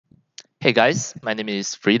Hey guys, my name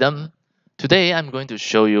is Freedom. Today I'm going to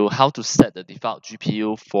show you how to set the default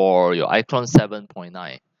GPU for your iClone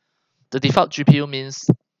 7.9. The default GPU means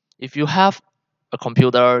if you have a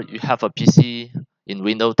computer, you have a PC in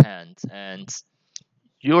Windows 10 and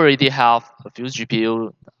you already have a few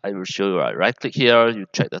GPU, I will show you. Right click here, you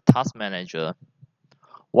check the task manager.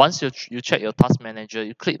 Once you check your task manager,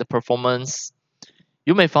 you click the performance.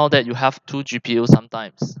 You may find that you have two GPUs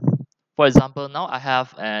sometimes. For example, now I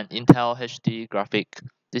have an Intel HD graphic.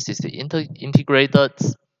 This is the integrated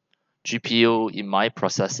GPU in my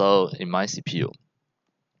processor, in my CPU.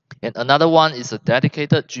 And another one is a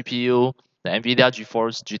dedicated GPU, the NVIDIA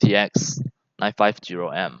GeForce GTX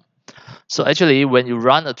 950M. So actually, when you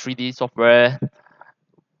run a 3D software,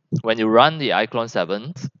 when you run the iClone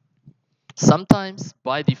 7, sometimes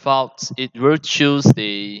by default, it will choose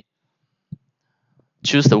the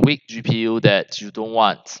weak GPU that you don't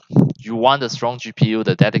want. You want the strong GPU,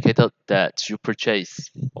 the dedicated that you purchase,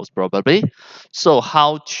 most probably. So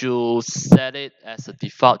how to set it as a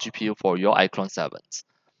default GPU for your iClone 7?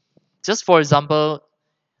 Just for example,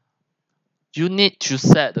 you need to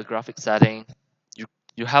set the graphic setting.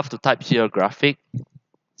 You have to type here graphic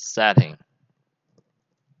setting.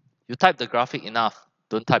 You type the graphic enough,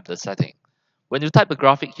 don't type the setting. When you type the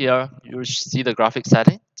graphic here, you see the graphic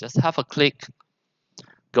setting. Just have a click,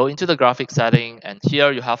 go into the graphic setting, and here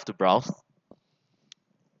you have to browse.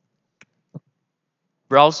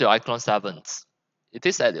 Browse your iClone 7. It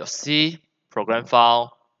is at your C, program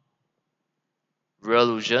file,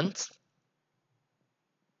 Reallusion,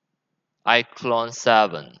 iClone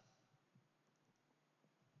 7.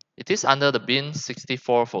 It is under the bin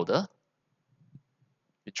 64 folder.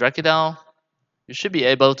 You drag it down, you should be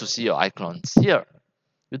able to see your iClones here.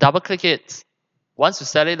 You double click it. Once you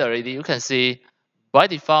set it already, you can see by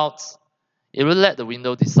default, it will let the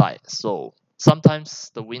window decide. So sometimes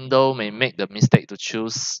the window may make the mistake to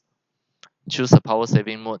choose a power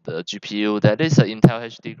saving mode, the GPU. That is an Intel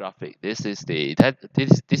HD graphic. This is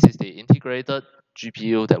the integrated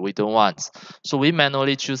GPU that we don't want. So we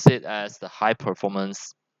manually choose it as the high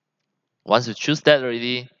performance. Once you choose that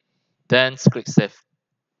already, then click save.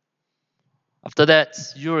 After that,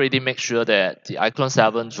 you already make sure that the iClone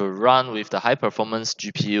 7 will run with the high performance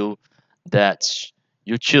GPU that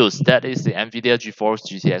you choose. That is the NVIDIA GeForce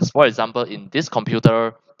GTX. For example, in this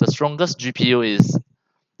computer, the strongest GPU is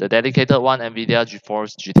the dedicated one, NVIDIA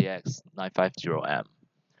GeForce GTX 950M.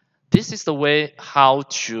 This is the way how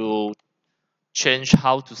to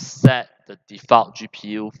how to set the default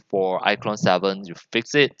GPU for iClone 7. You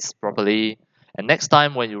fix it properly, and next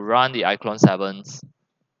time when you run the iClone 7,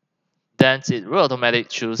 then it will automatically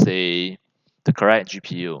choose the correct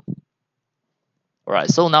GPU.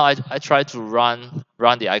 Alright, so now I try to run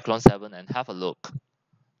the iClone 7 and have a look.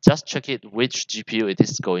 Just check it which GPU it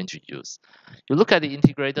is going to use. You look at the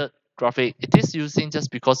integrated graphic, it is using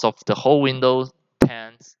just because of the whole Windows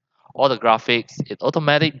 10, all the graphics, it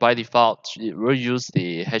automatic by default, it will use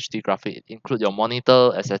the HD graphic, include your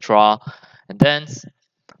monitor, etc. And then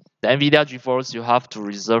the NVIDIA GeForce you have to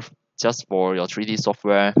reserve just for your 3D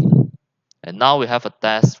software. And now we have a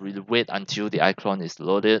test, we'll wait until the iClone is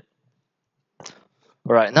loaded.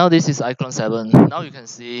 Alright, now this is iClone 7. Now you can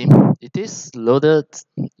see it is loaded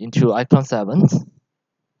into iClone 7.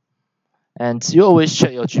 And you always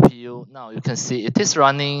check your GPU. Now you can see it is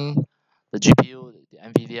running the GPU, the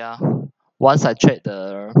NVIDIA. Once I check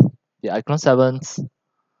the iClone 7,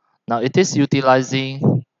 now it is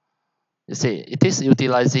utilizing, you see, it is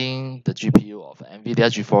utilizing the GPU of NVIDIA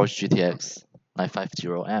GeForce GTX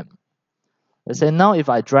 950M. Let's say now if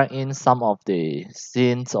I drag in some of the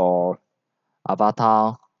scenes or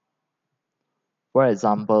avatar, for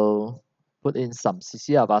example, put in some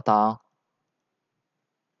CC avatar,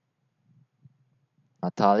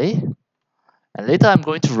 Natalie, and later I'm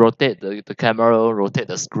going to rotate the camera, rotate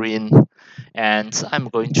the screen, and I'm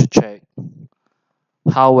going to check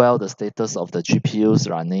how well the status of the GPU is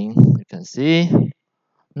running. You can see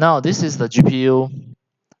now this is the GPU.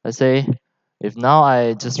 Let's say if now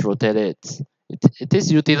I just rotate it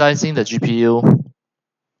is utilizing the GPU.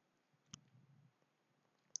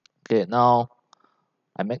 Okay, now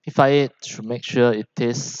I magnify it to make sure it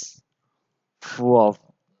is full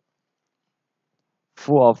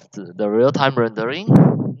of the real-time rendering.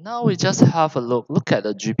 Now we just have a look at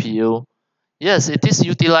the GPU. Yes, it is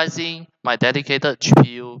utilizing my dedicated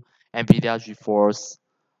GPU, NVIDIA GeForce.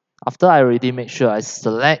 After I already make sure I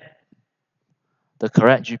select the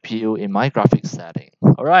correct GPU in my graphics setting.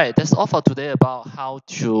 Alright, that's all for today about how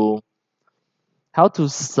to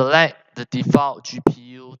select the default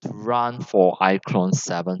GPU to run for iClone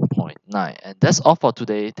 7.9. And that's all for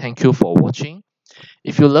today. Thank you for watching.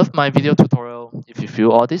 If you love my video tutorial, if you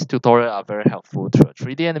feel all these tutorials are very helpful to your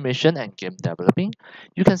 3D animation and game developing,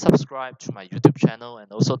 you can subscribe to my YouTube channel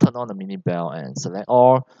and also turn on the mini bell and select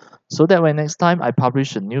all so that when next time I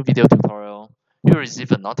publish a new video tutorial, you'll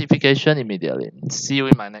receive a notification immediately. See you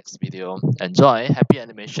in my next video. Enjoy, happy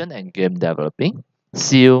animation and game developing.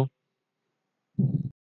 See you.